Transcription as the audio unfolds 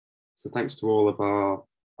So thanks to all of our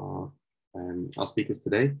speakers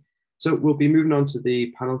today. So we'll be moving on to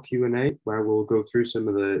the panel Q&A, where we'll go through some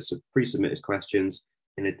of the pre-submitted questions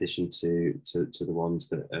in addition to the ones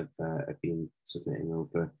that have been submitting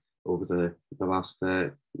over the last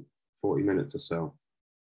 40 minutes or so.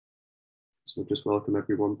 So we'll just welcome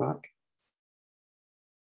everyone back.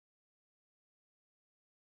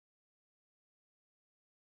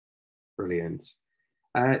 Brilliant.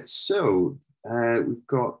 We've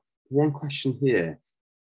got one question here.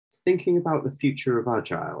 Thinking about the future of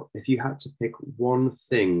Agile, if you had to pick one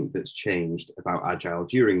thing that's changed about Agile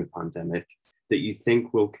during the pandemic that you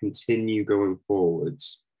think will continue going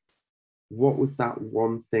forwards, what would that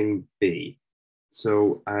one thing be?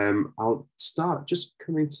 So I'll start just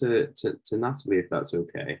coming to Natalie, if that's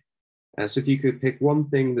okay. So if you could pick one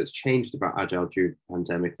thing that's changed about Agile during the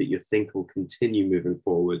pandemic that you think will continue moving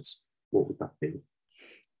forwards, what would that be?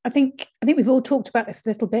 I think we've all talked about this a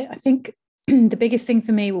little bit. I think the biggest thing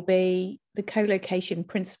for me will be the co-location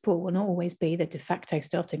principle will not always be the de facto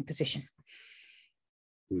starting position.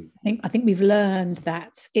 I think we've learned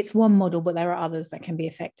that it's one model, but there are others that can be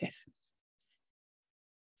effective.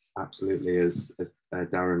 Absolutely, as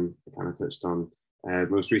Darren kind of touched on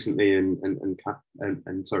most recently, and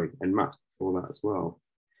Matt before that as well.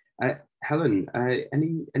 Helen,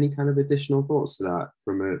 any kind of additional thoughts to that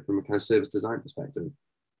from a kind of service design perspective?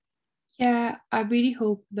 Yeah, I really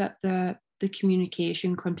hope that the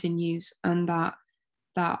communication continues, and that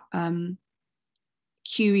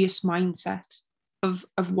curious mindset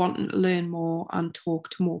of wanting to learn more and talk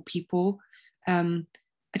to more people.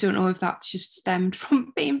 I don't know if that's just stemmed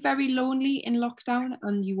from being very lonely in lockdown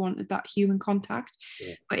and you wanted that human contact,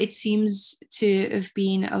 but it seems to have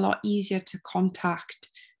been a lot easier to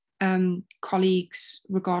contact colleagues,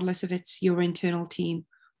 regardless if it's your internal team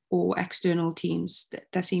or external teams.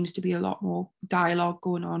 There seems to be a lot more dialogue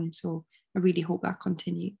going on, so I really hope that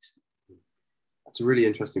continues. That's a really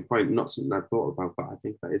interesting point. Not something I've thought about, but I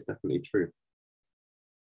think that is definitely true.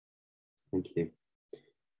 Thank you.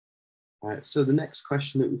 So the next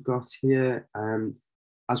question that we've got here,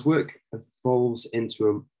 as work evolves into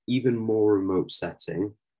an even more remote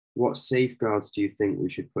setting, what safeguards do you think we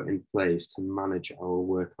should put in place to manage our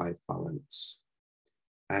work-life balance?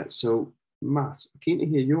 So Matt, keen to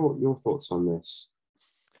hear your thoughts on this.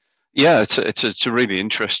 Yeah, it's a really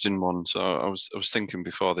interesting one. So I was thinking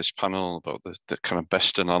before this panel about the kind of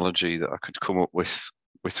best analogy that I could come up with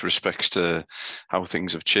respects to how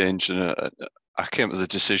things have changed, and I came to the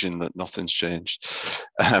decision that nothing's changed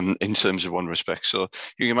in terms of one respect. So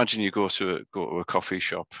you can imagine you go to a coffee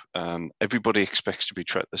shop. Everybody expects to be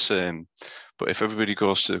treated the same, but if everybody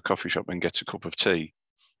goes to the coffee shop and gets a cup of tea,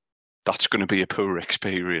 that's going to be a poor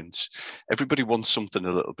experience. Everybody wants something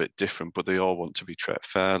a little bit different, but they all want to be treated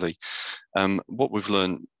fairly. What we've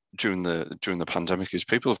learned during the pandemic is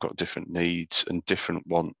people have got different needs and different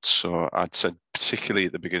wants. So I'd said, particularly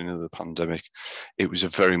at the beginning of the pandemic, it was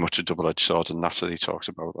very much a double-edged sword, and Natalie talked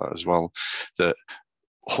about that as well, that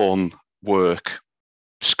home, work,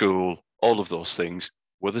 school, all of those things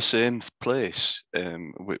were the same place.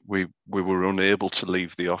 We were unable to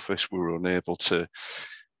leave the office. We were unable to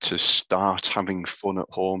start having fun at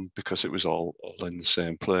home because it was all in the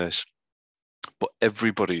same place. But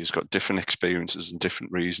everybody has got different experiences and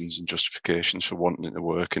different reasons and justifications for wanting to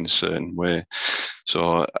work in a certain way.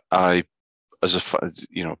 So I, as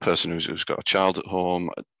a person who's got a child at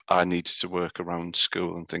home, I needed to work around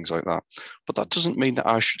school and things like that. But that doesn't mean that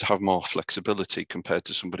I should have more flexibility compared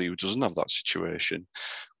to somebody who doesn't have that situation.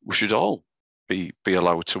 We should all be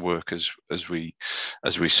allowed to work as we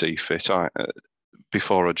see fit.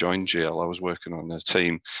 Before I joined GL, I was working on a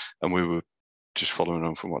team, and we were just following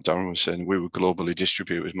on from what Darren was saying. We were globally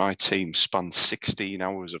distributed. My team spanned 16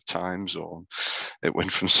 hours of time zone. It went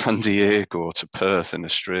from San Diego to Perth in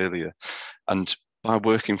Australia. And by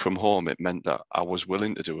working from home, it meant that I was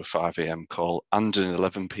willing to do a 5 a.m. call and an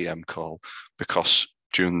 11 p.m. call, because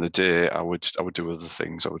during the day I would do other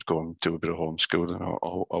things. I would go and do a bit of homeschooling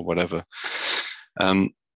or whatever.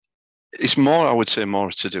 It's more, I would say,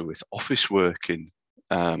 more to do with office working.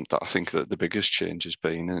 That I think that the biggest change has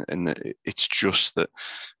been, and it's just that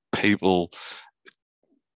people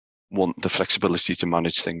want the flexibility to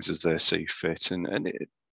manage things as they see fit, and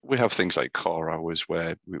we have things like core hours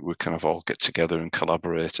where we kind of all get together and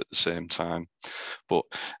collaborate at the same time. But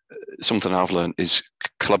something I've learned is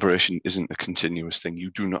collaboration isn't a continuous thing. You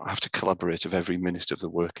do not have to collaborate of every minute of the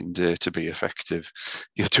working day to be effective.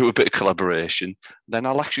 You do a bit of collaboration, then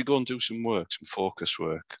I'll actually go and do some work, some focus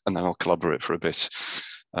work, and then I'll collaborate for a bit.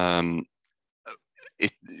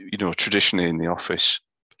 Traditionally in the office,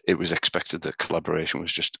 it was expected that collaboration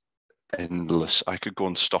was just endless. I could go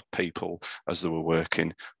and stop people as they were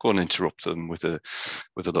working, go and interrupt them with a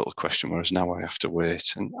little question, whereas now I have to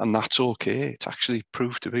wait, and that's okay. It's actually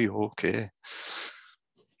proved to be okay.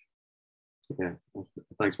 Yeah,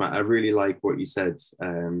 thanks, Matt. I really like what you said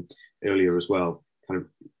earlier as well. Kind of,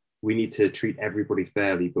 we need to treat everybody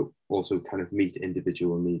fairly, but also kind of meet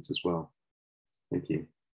individual needs as well. Thank you.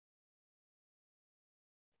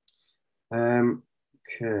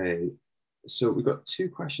 Okay, so we've got two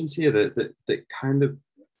questions here that kind of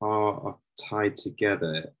are tied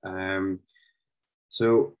together.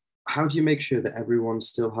 So how do you make sure that everyone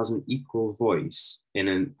still has an equal voice in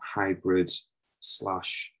a hybrid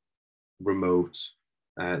remote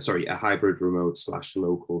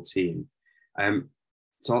local team?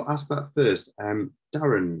 So I'll ask that first.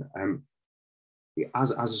 Darren,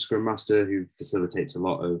 as a Scrum Master who facilitates a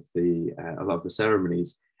lot of the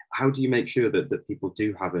ceremonies, how do you make sure that people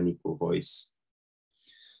do have an equal voice?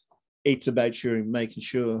 It's about making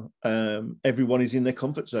sure everyone is in their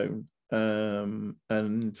comfort zone.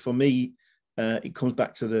 And for me, it comes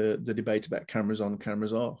back to the debate about cameras on,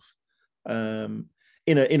 cameras off. In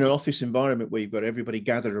an office environment where you've got everybody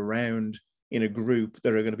gathered around in a group,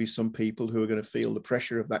 there are going to be some people who are going to feel the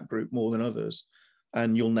pressure of that group more than others.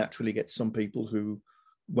 And you'll naturally get some people who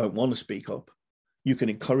won't want to speak up. You can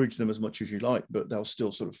encourage them as much as you like, but they'll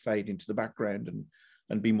still sort of fade into the background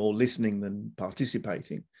and be more listening than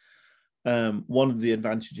participating. One of the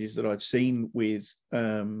advantages that I've seen with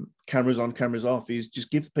cameras on, cameras off is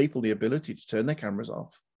just give people the ability to turn their cameras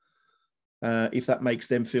off. If that makes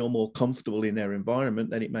them feel more comfortable in their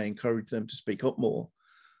environment, then it may encourage them to speak up more.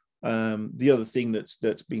 The other thing that's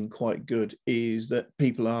been quite good is that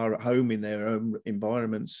people are at home in their own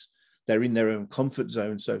environments. They're in their own comfort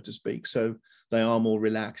zone, so to speak. So they are more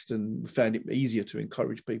relaxed, and found it easier to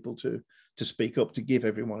encourage people to speak up, to give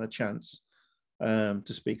everyone a chance to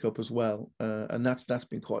speak up as well. And that's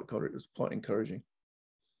been quite encouraging.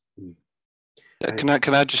 Yeah,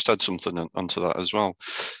 can I just add something onto that as well?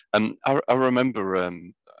 I remember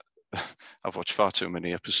I've watched far too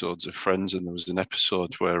many episodes of Friends, and there was an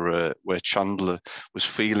episode where Chandler was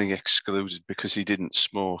feeling excluded because he didn't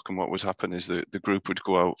smoke, and what would happen is the group would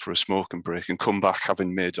go out for a smoking break and come back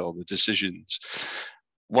having made all the decisions.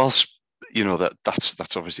 Whilst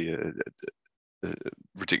that's obviously a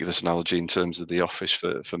ridiculous analogy in terms of the office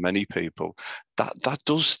for many people, that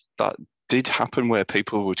did happen where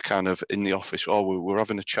people would kind of in the office, we're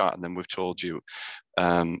having a chat and then we've told you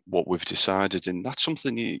what we've decided, and that's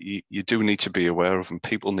something you do need to be aware of, and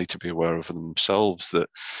people need to be aware of themselves, that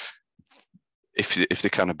if they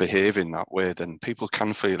kind of behave in that way, then people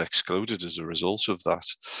can feel excluded as a result of that.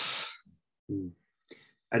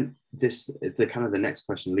 And the next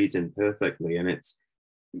question leads in perfectly, and it's,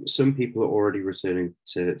 some people are already returning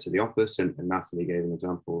to the office, and Natalie gave an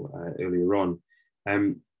example earlier on,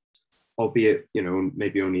 albeit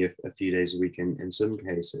maybe only a few days a week in some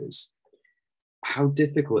cases. How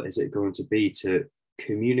difficult is it going to be to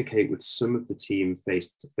communicate with some of the team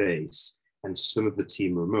face to face and some of the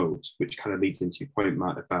team remote, which kind of leads into your point,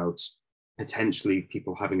 Matt, about potentially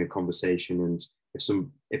people having a conversation, and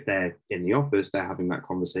if they're in the office, they're having that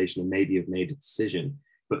conversation and maybe have made a decision,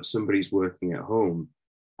 but somebody's working at home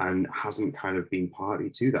and hasn't kind of been party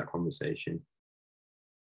to that conversation.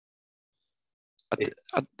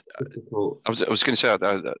 I was going to say,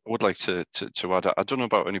 I would like to add, I don't know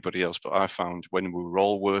about anybody else, but I found when we were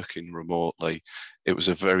all working remotely, it was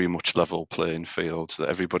a very much level playing field, that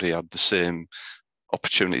everybody had the same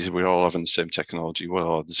opportunities. We're all having the same technology, we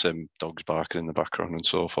all had the same dogs barking in the background and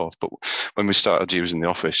so forth. But when we started using the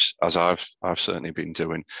office, as I've certainly been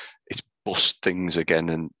doing, it's bust things again,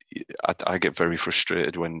 and I get very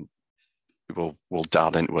frustrated when we'll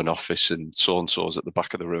dial into an office and so-and-so's at the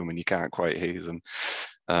back of the room and you can't quite hear them.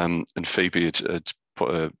 And Phoebe had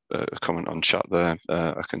put a comment on chat there.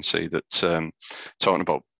 I can see that talking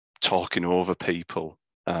about talking over people,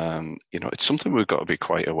 it's something we've got to be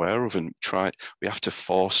quite aware of, and we have to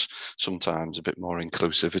force sometimes a bit more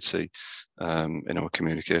inclusivity in our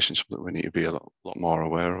communication, something we need to be a lot more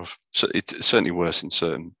aware of. So it's certainly worse in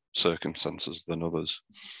certain circumstances than others.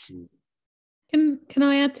 Can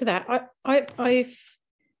I add to that?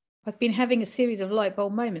 I've been having a series of light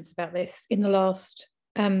bulb moments about this in the last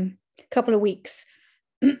couple of weeks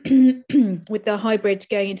with the hybrid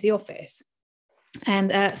going into the office.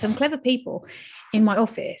 And some clever people in my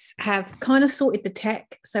office have kind of sorted the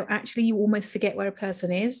tech, so actually you almost forget where a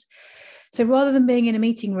person is. So rather than being in a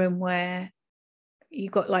meeting room where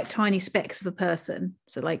you've got like tiny specks of a person,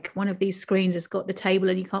 so like one of these screens has got the table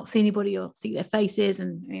and you can't see anybody or see their faces,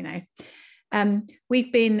 and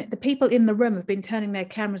The people in the room have been turning their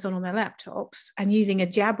cameras on their laptops and using a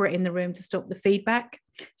Jabra in the room to stop the feedback.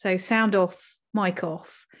 So sound off, mic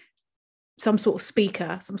off, some sort of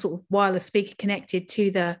speaker, some sort of wireless speaker connected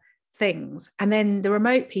to the things. And then the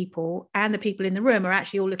remote people and the people in the room are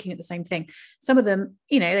actually all looking at the same thing. Some of them,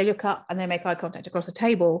 they look up and they make eye contact across the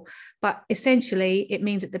table. But essentially, it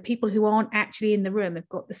means that the people who aren't actually in the room have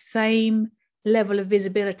got the same level of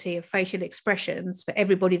visibility of facial expressions for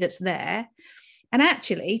everybody that's there. And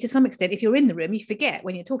actually, to some extent, if you're in the room, you forget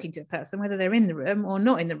when you're talking to a person whether they're in the room or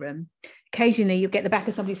not in the room. Occasionally, you'll get the back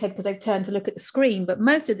of somebody's head because they've turned to look at the screen, but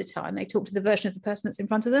most of the time, they talk to the version of the person that's in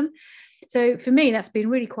front of them. So for me, that's been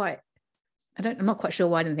really quite, I'm not quite sure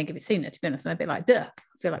why I didn't think of it sooner, to be honest. I'm a bit like, duh,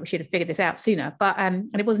 I feel like we should have figured this out sooner. But, and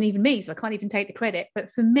it wasn't even me, so I can't even take the credit. But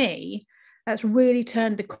for me, that's really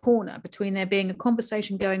turned a corner between there being a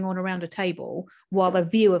conversation going on around a table while a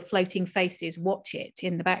view of floating faces watch it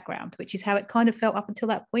in the background, which is how it kind of felt up until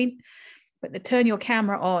that point. But the turn your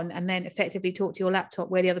camera on and then effectively talk to your laptop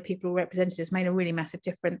where the other people are represented has made a really massive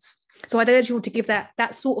difference. So I'd urge you all to give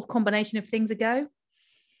that sort of combination of things a go.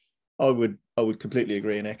 I would completely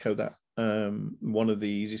agree and echo that. One of the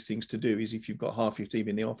easiest things to do is if you've got half your team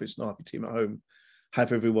in the office and half your team at home,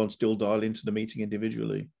 have everyone still dial into the meeting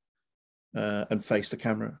individually. And face the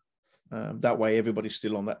camera. That way, everybody's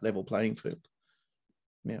still on that level playing field.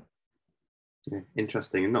 Yeah,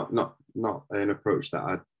 interesting, and not an approach that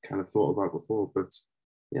I'd kind of thought about before, but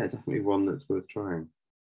yeah, definitely one that's worth trying.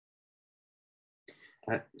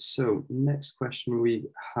 So, next question we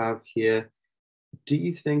have here: do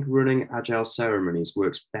you think running agile ceremonies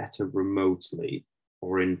works better remotely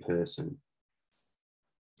or in person?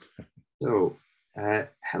 So,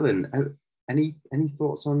 Helen. Any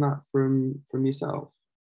thoughts on that from yourself?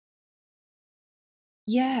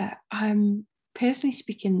 Yeah, personally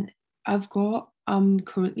speaking, I'm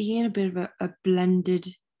currently in a bit of a blended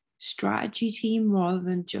strategy team rather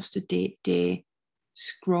than just a day-to-day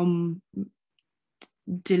Scrum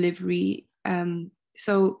delivery.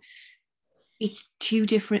 So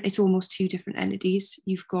it's almost two different entities.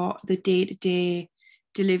 You've got the day-to-day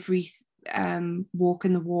delivery,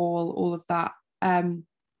 walking the wall, all of that.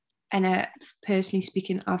 And personally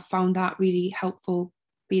speaking, I've found that really helpful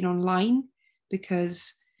being online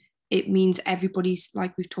because it means everybody's,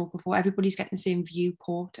 like we've talked before, everybody's getting the same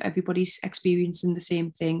viewport, everybody's experiencing the same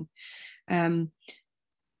thing.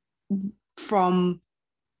 From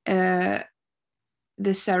the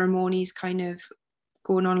ceremonies kind of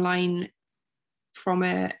going online from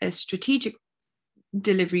a strategic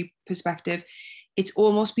delivery perspective, it's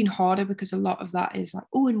almost been harder because a lot of that is like,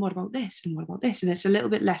 oh, and what about this? And what about this? And it's a little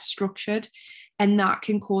bit less structured. And that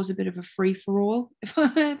can cause a bit of a free-for-all, if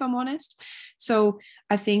I'm honest. So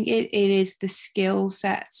I think it is the skill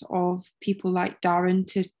sets of people like Darren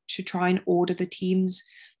to try and order the teams.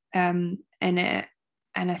 And I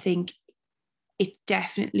think it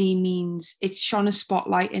definitely means it's shone a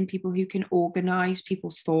spotlight in people who can organize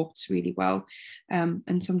people's thoughts really well.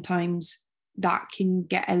 And sometimes that can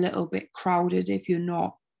get a little bit crowded if you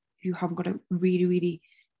haven't got a really, really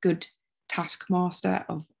good taskmaster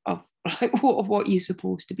of like what you're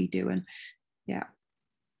supposed to be doing. Yeah.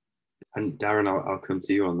 And Darren, I'll come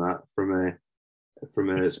to you on that from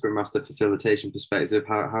a Scrum Master facilitation perspective.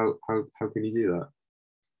 How can you do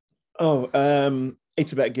that?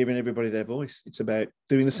 It's about giving everybody their voice. It's about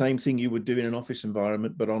doing the same thing you would do in an office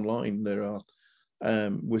environment, but online.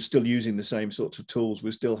 We're still using the same sorts of tools.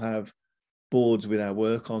 We still have boards with our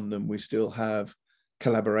work on them. We still have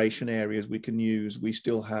collaboration areas we can use. We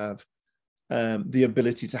still have the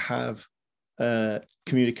ability to have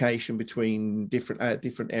communication between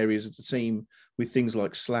different areas of the team with things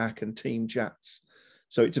like Slack and team chats.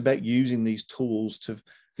 So it's about using these tools to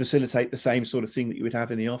facilitate the same sort of thing that you would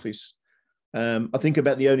have in the office. I think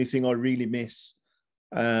about the only thing I really miss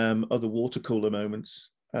are the water cooler moments.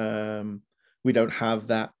 We don't have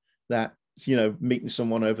that meeting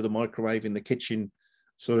someone over the microwave in the kitchen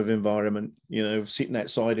sort of environment, sitting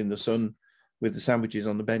outside in the sun with the sandwiches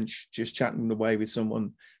on the bench, just chatting away with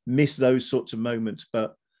someone. Miss those sorts of moments.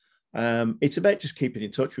 But it's about just keeping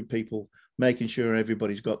in touch with people, making sure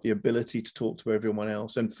everybody's got the ability to talk to everyone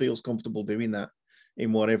else and feels comfortable doing that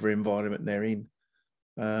in whatever environment they're in.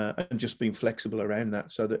 And just being flexible around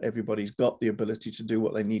that so that everybody's got the ability to do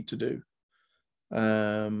what they need to do.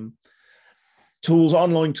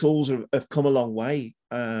 Online tools have come a long way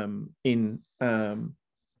in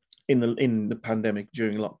the pandemic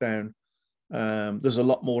during lockdown. There's a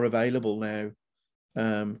lot more available now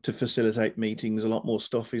to facilitate meetings. A lot more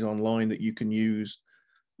stuff is online that you can use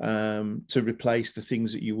to replace the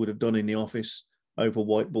things that you would have done in the office over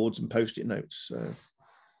whiteboards and post-it notes.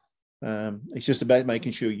 It's just about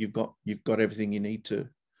making sure you've got everything you need to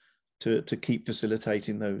keep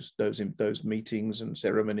facilitating those meetings and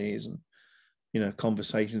ceremonies and, you know,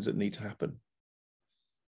 conversations that need to happen.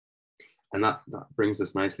 And that brings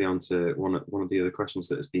us nicely on to one of the other questions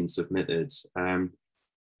that has been submitted.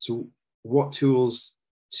 So what tools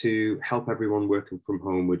to help everyone working from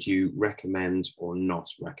home would you recommend or not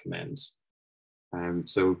recommend?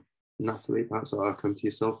 So Natalie, perhaps I'll come to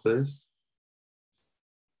yourself first.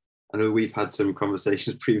 I know we've had some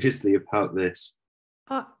conversations previously about this.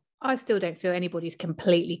 I still don't feel anybody's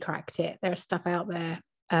completely cracked it. There's stuff out there.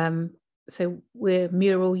 So we're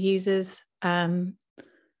Mural users.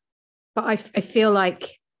 But I feel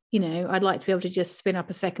like, you know, I'd like to be able to just spin up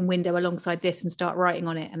a second window alongside this and start writing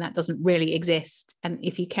on it. And that doesn't really exist. And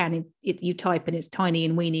if you can, you type and it's tiny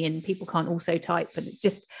and weeny and people can't also type. And it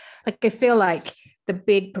just, like, I feel like the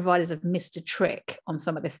big providers have missed a trick on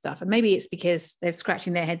some of this stuff. And maybe it's because they're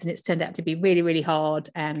scratching their heads and it's turned out to be really, really hard.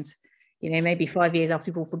 And, you know, maybe 5 years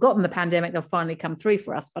after we've all forgotten the pandemic, they'll finally come through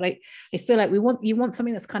for us. But I feel like you want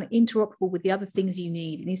something that's kind of interoperable with the other things you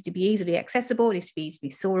need. It needs to be easily accessible. It needs to be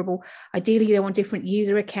easily sortable. Ideally, you don't want different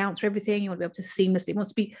user accounts for everything. You want to be able to seamlessly, it wants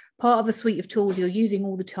to be part of a suite of tools you're using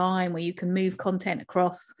all the time where you can move content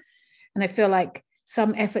across. And I feel like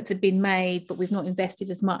some efforts have been made, but we've not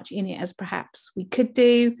invested as much in it as perhaps we could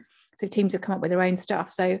do. So teams have come up with their own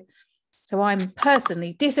stuff. So I'm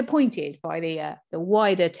personally disappointed by the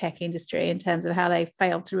wider tech industry in terms of how they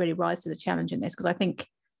failed to really rise to the challenge in this. Because I think,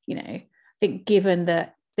 you know, given the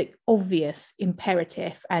obvious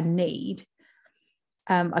imperative and need,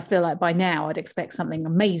 I feel like by now I'd expect something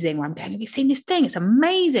amazing where I'm going, have you seen this thing? It's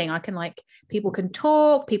amazing. I can, like, people can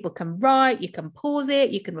talk, people can write, you can pause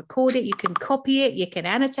it, you can record it, you can copy it, you can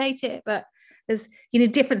annotate it. But there's, you know,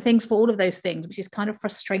 different things for all of those things, which is kind of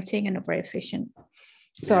frustrating and not very efficient.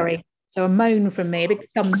 Sorry. Yeah. So a moan from me, a big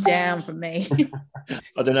thumbs down from me.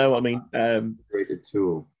 I don't know. I mean, great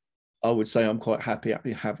tool. I would say I'm quite happy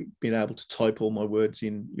having been able to type all my words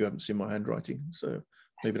in. You haven't seen my handwriting, so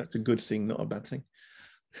maybe that's a good thing, not a bad thing.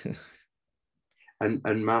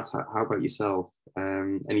 and Matt, how about yourself?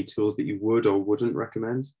 Any tools that you would or wouldn't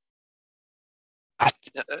recommend?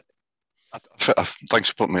 Thanks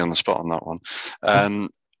for putting me on the spot on that one.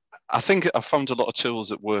 I think I found a lot of tools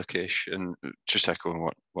that work-ish, and just echoing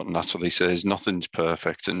what Natalie says, nothing's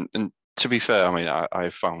perfect. And to be fair, I mean, I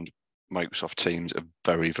found Microsoft Teams a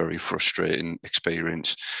very, very frustrating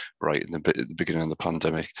experience right at the beginning of the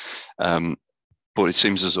pandemic. But it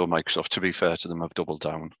seems as though Microsoft, to be fair to them, have doubled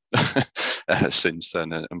down since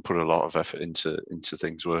then and put a lot of effort into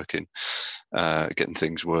things working, getting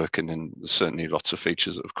things working. And there's certainly lots of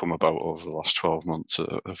features that have come about over the last 12 months that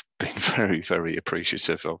have been very, very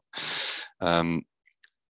appreciative of. I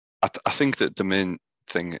think that the main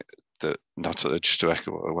thing that Natalie, just to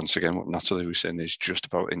echo once again what Natalie was saying, is just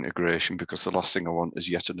about integration, because the last thing I want is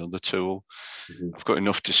yet another tool. Mm-hmm. I've got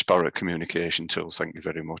enough disparate communication tools, thank you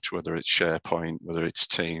very much, whether it's SharePoint, whether it's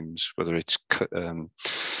Teams, whether it's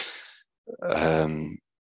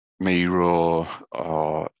Miro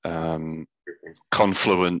or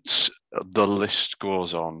Confluence, the list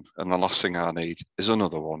goes on, and the last thing I need is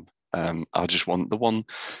another one. I just want the one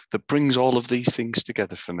that brings all of these things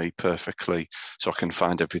together for me perfectly, so I can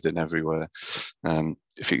find everything everywhere.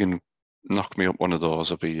 If you can knock me up one of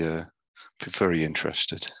those, I'll be very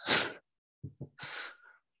interested.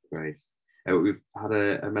 Great. We've had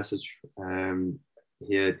a message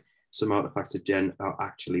here. Some artifacts of Gen are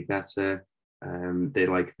actually better. They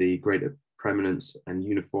like the greater preeminence and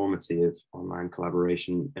uniformity of online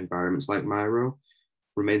collaboration environments like Miro.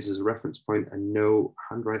 Remains as a reference point and no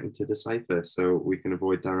handwriting to decipher, so we can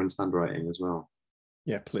avoid Darren's handwriting as well.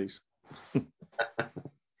 Yeah, please.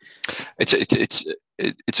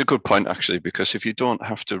 It's a good point, actually, because if you don't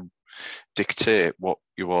have to dictate what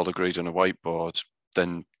you all agreed on a whiteboard,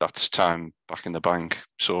 then that's time back in the bank.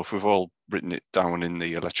 So if we've all written it down in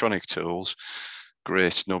the electronic tools,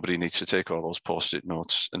 great. Nobody needs to take all those post-it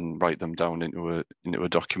notes and write them down into a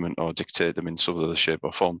document or dictate them in some other shape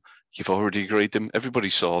or form. You've already agreed them. Everybody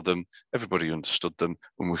saw them. Everybody understood them,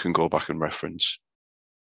 and we can go back and reference.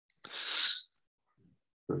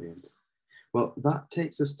 Brilliant. Well, that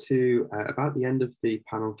takes us to about the end of the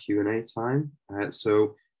panel Q&A time.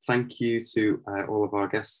 So thank you to all of our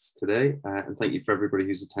guests today, and thank you for everybody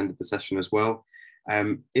who's attended the session as well.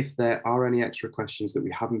 If there are any extra questions that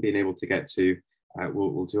we haven't been able to get to,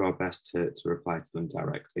 we'll do our best to reply to them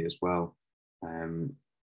directly as well.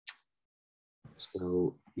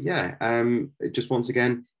 So yeah, just once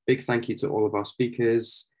again, big thank you to all of our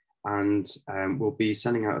speakers, and we'll be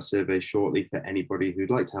sending out a survey shortly for anybody who'd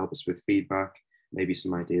like to help us with feedback, maybe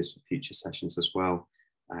some ideas for future sessions as well.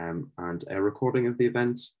 and a recording of the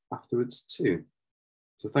event afterwards too.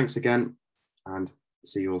 So thanks again, and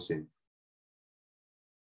see you all soon.